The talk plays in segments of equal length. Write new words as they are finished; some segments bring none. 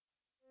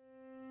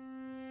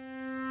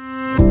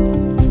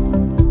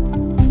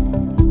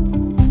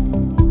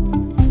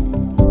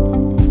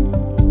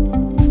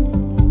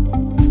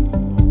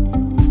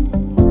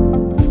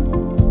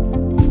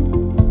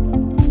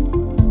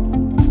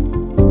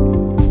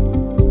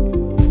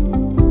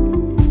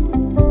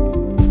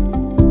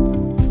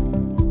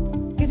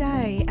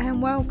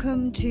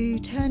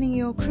Turning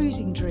Your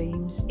Cruising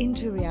Dreams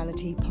into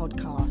Reality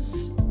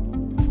podcasts.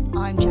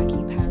 I'm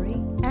Jackie Parry,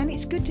 and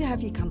it's good to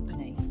have your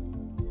company.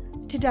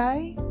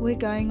 Today, we're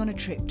going on a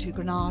trip to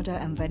Grenada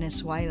and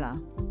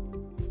Venezuela.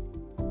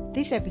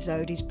 This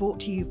episode is brought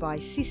to you by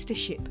Sister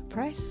Ship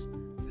Press,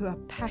 who are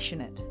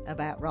passionate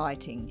about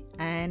writing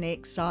and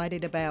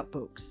excited about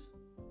books.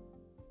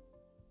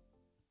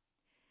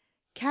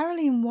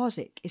 Carolyn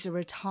is a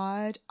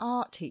retired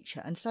art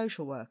teacher and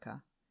social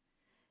worker.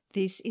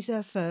 This is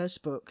her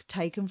first book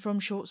taken from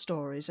short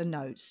stories and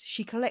notes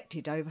she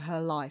collected over her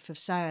life of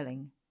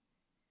sailing.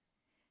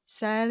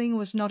 Sailing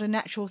was not a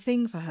natural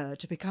thing for her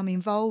to become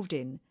involved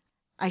in,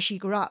 as she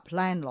grew up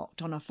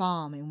landlocked on a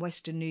farm in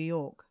western New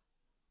York.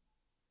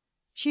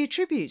 She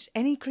attributes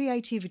any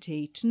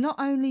creativity to not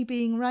only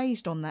being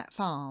raised on that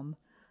farm,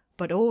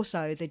 but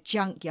also the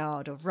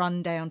junkyard of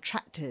run-down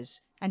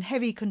tractors and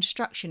heavy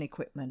construction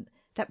equipment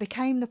that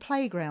became the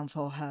playground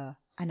for her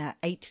and her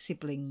 8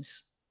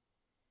 siblings.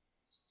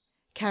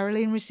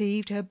 Carolyn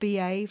received her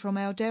BA from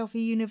Adelphi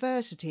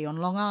University on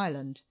Long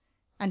Island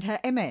and her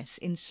MS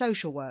in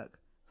social work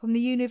from the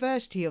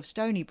University of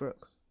Stony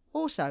Brook,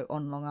 also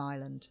on Long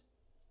Island.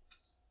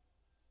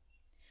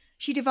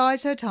 She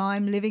divides her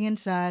time living and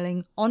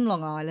sailing on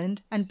Long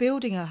Island and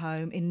building a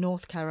home in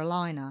North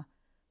Carolina,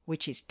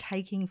 which is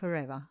taking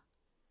forever.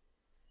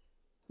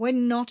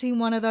 When not in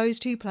one of those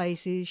two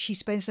places, she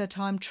spends her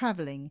time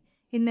travelling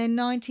in their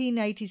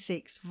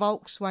 1986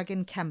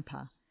 Volkswagen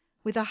camper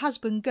with her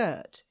husband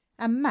Gert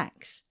and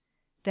Max,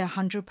 their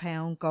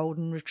 100-pound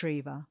golden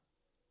retriever.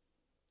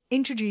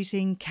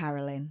 Introducing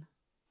Carolyn.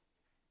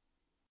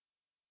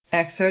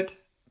 Excerpt,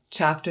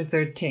 Chapter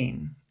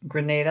 13,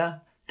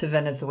 Grenada to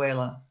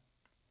Venezuela.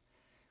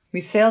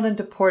 We sailed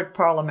into Port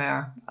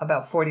Palomar,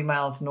 about 40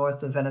 miles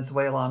north of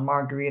Venezuela on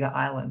Margarita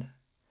Island.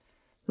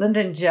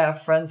 Linda and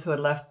Jeff, friends who had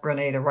left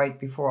Grenada right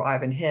before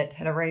Ivan hit,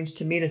 had arranged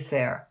to meet us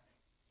there,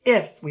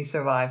 if we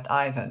survived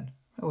Ivan.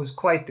 It was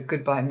quite the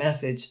goodbye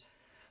message.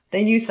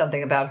 They knew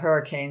something about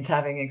hurricanes,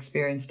 having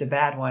experienced a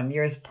bad one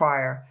years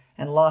prior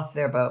and lost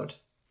their boat.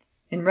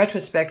 In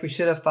retrospect, we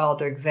should have followed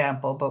their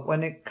example, but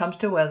when it comes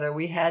to weather,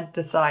 we had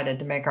decided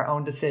to make our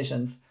own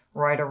decisions,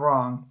 right or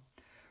wrong.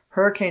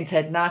 Hurricanes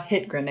had not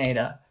hit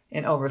Grenada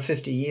in over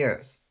 50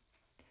 years.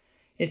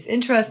 It's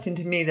interesting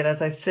to me that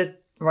as I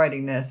sit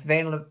writing this,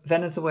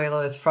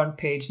 Venezuela is front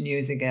page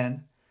news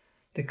again.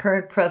 The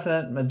current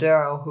president,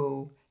 Maduro,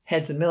 who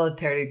heads a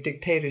military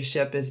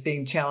dictatorship, is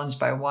being challenged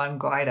by Juan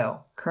Guaido,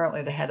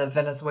 currently the head of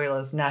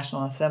Venezuela's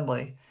National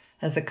Assembly,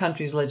 as the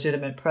country's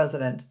legitimate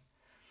president.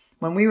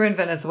 When we were in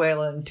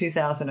Venezuela in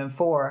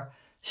 2004,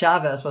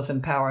 Chavez was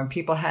in power and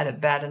people had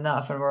it bad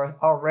enough and were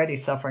already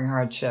suffering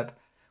hardship,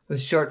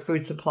 with short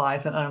food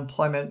supplies and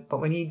unemployment. But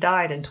when he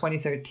died in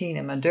 2013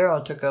 and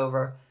Maduro took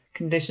over,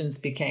 conditions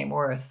became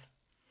worse.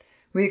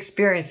 We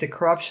experienced a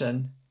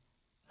corruption,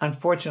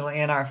 unfortunately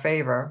in our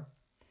favor,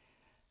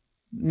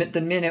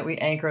 the minute we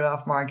anchored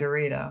off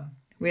Margarita.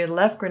 We had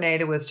left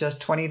Grenada with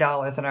just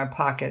 $20 in our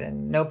pocket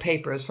and no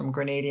papers from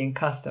Grenadian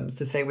customs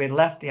to say we had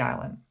left the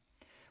island.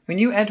 When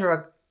you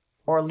enter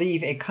or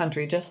leave a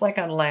country, just like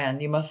on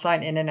land, you must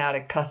sign in and out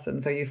at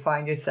customs or you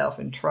find yourself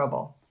in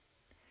trouble.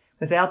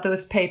 Without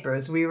those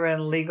papers, we were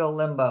in legal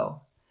limbo.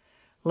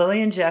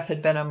 Lily and Jeff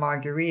had been on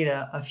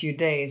Margarita a few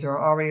days and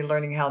were already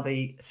learning how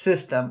the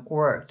system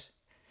worked.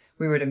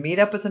 We were to meet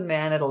up with a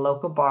man at a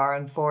local bar,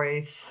 and for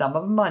a sum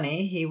of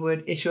money he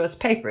would issue us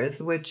papers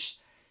which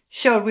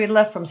showed we had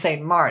left from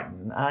St.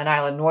 Martin, an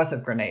island north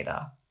of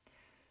Grenada.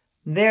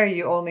 There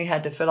you only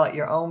had to fill out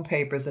your own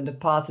papers and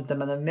deposit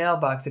them in the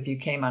mailbox if you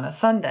came on a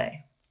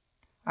Sunday.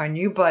 Our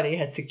new buddy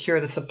had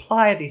secured a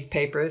supply of these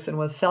papers and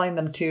was selling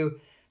them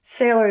to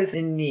sailors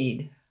in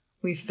need.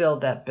 We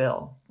filled that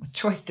bill. What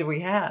choice did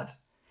we have?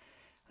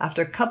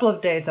 After a couple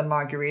of days on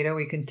Margarita,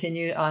 we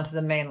continued on to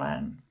the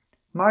mainland.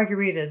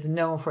 Margarita is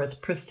known for its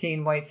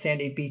pristine white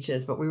sandy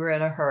beaches, but we were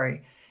in a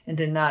hurry and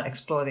did not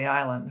explore the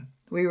island.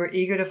 We were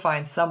eager to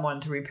find someone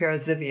to repair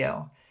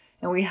Zivio,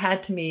 and we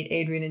had to meet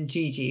Adrian and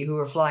Gigi, who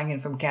were flying in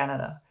from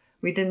Canada.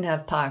 We didn't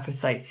have time for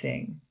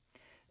sightseeing.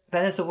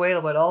 Venezuela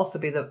would also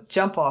be the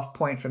jump-off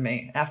point for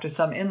me after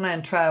some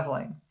inland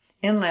traveling.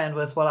 Inland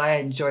was what I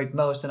enjoyed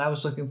most, and I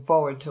was looking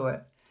forward to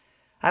it.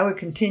 I would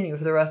continue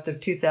for the rest of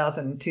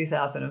 2000 and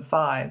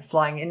 2005,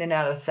 flying in and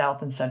out of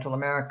South and Central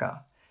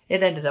America.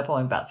 It ended up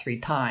only about 3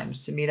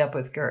 times to meet up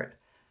with Gert,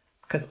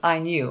 because I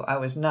knew I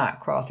was not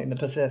crossing the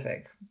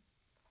Pacific.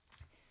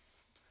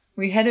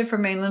 We headed for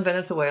mainland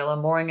Venezuela,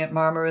 mooring at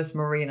Marmaris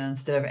Marina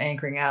instead of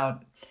anchoring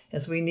out,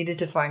 as we needed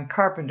to find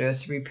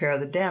carpenters to repair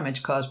the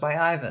damage caused by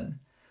Ivan.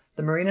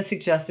 The marina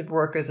suggested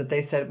workers that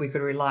they said we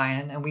could rely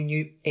on, and we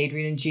knew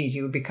Adrian and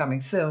Gigi would be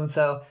coming soon,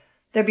 so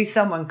there'd be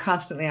someone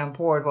constantly on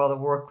board while the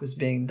work was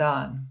being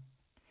done.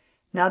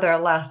 Now that our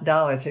last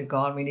dollars had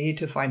gone, we needed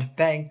to find a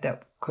bank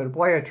that could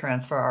wire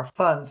transfer our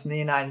funds from the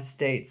United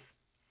States.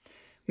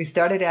 We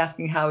started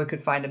asking how we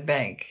could find a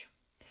bank.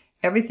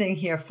 Everything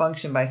here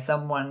functioned by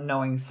someone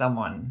knowing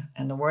someone,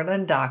 and the word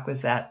on dock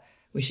was that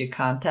we should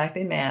contact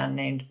a man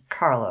named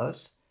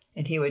Carlos,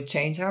 and he would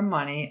change our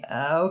money,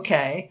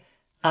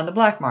 on the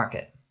black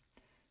market.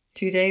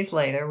 2 days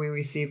later, we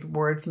received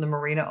word from the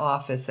marina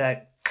office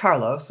that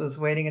Carlos was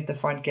waiting at the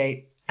front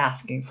gate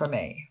asking for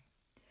me.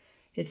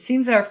 It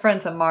seems that our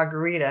friends on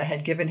Margarita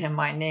had given him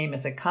my name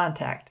as a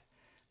contact.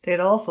 They had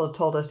also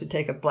told us to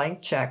take a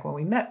blank check when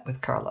we met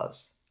with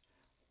Carlos.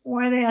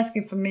 "Why are they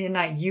asking for me and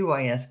not you?"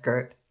 I asked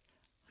Gert.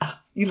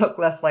 "You look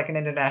less like an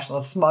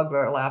international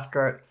smuggler," laughed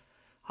Gert.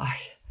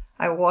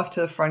 I walked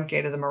to the front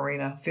gate of the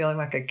marina, feeling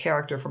like a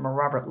character from a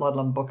Robert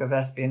Ludlum book of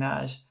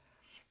espionage.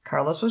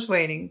 Carlos was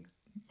waiting,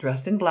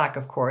 dressed in black,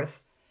 of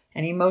course,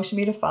 and he motioned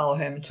me to follow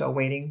him to a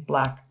waiting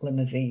black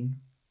limousine.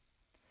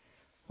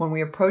 When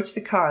we approached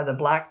the car, the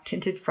black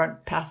tinted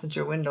front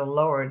passenger window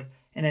lowered,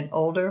 and an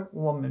older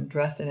woman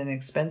dressed in an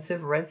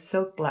expensive red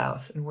silk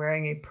blouse and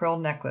wearing a pearl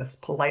necklace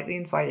politely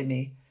invited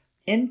me,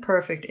 in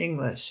perfect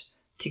English,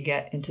 to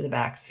get into the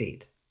back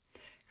seat.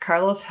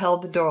 Carlos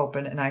held the door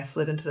open, and I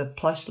slid into the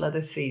plush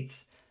leather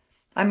seats.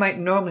 I might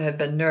normally have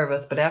been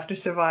nervous, but after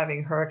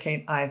surviving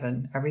Hurricane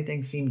Ivan,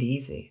 everything seemed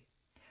easy.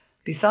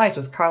 Besides,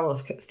 with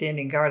Carlos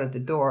standing guard at the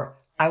door,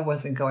 I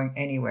wasn't going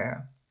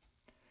anywhere.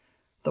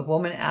 The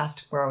woman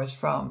asked where I was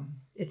from.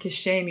 "It's a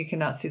shame you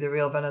cannot see the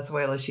real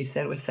Venezuela," she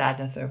said with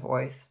sadness in her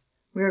voice.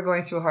 "We are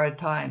going through hard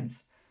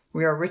times.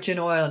 We are rich in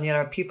oil, and yet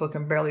our people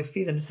can barely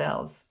feed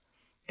themselves.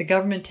 The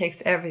government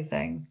takes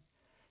everything.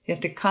 You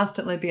have to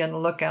constantly be on the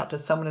lookout that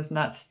someone is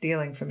not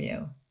stealing from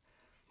you.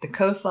 The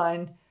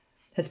coastline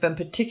has been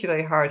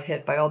particularly hard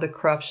hit by all the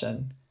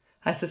corruption.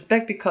 I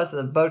suspect because of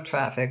the boat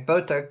traffic.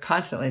 Boats are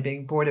constantly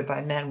being boarded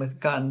by men with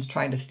guns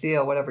trying to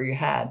steal whatever you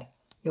had.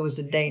 It was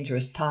a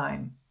dangerous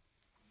time.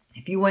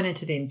 If you went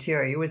into the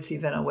interior, you would see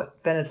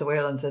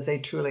Venezuelans as they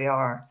truly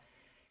are,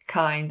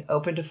 kind,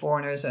 open to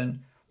foreigners,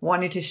 and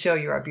wanting to show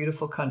you our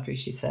beautiful country,"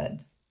 she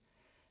said.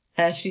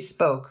 As she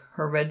spoke,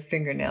 her red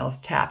fingernails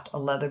tapped a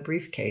leather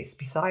briefcase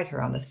beside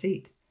her on the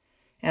seat,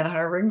 and on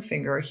her ring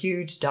finger a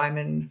huge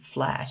diamond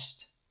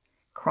flashed.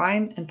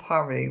 Crime and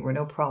poverty were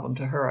no problem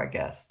to her, I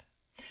guessed.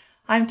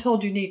 "I'm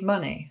told you need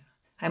money.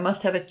 I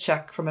must have a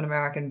check from an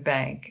American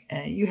bank,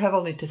 and you have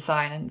only to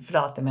sign and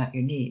fill out the amount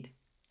you need."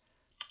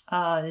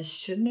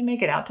 Shouldn't I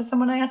make it out to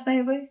someone?" I asked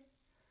naively.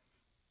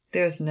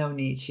 "There's no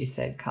need," she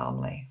said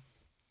calmly.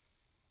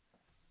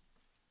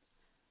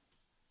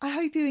 I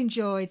hope you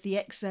enjoyed the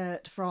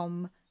excerpt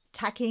from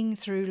Tacking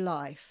Through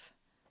Life,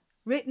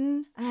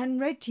 written and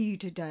read to you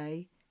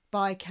today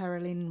by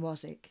Carolyn.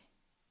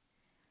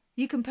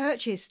 You can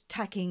purchase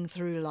Tacking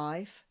Through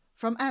Life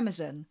from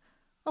Amazon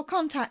or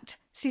contact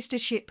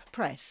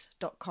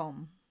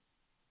sistershippress.com.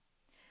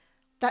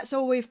 That's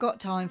all we've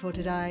got time for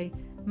today.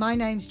 My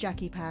name's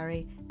Jackie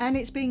Parry, and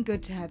it's been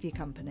good to have your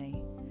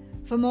company.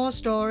 For more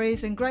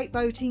stories and great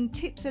boating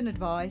tips and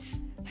advice,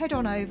 head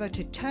on over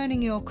to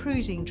Turning Your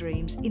Cruising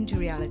Dreams into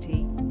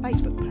Reality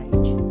Facebook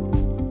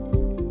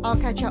page. I'll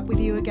catch up with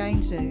you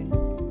again soon,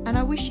 and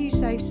I wish you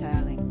safe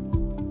sailing.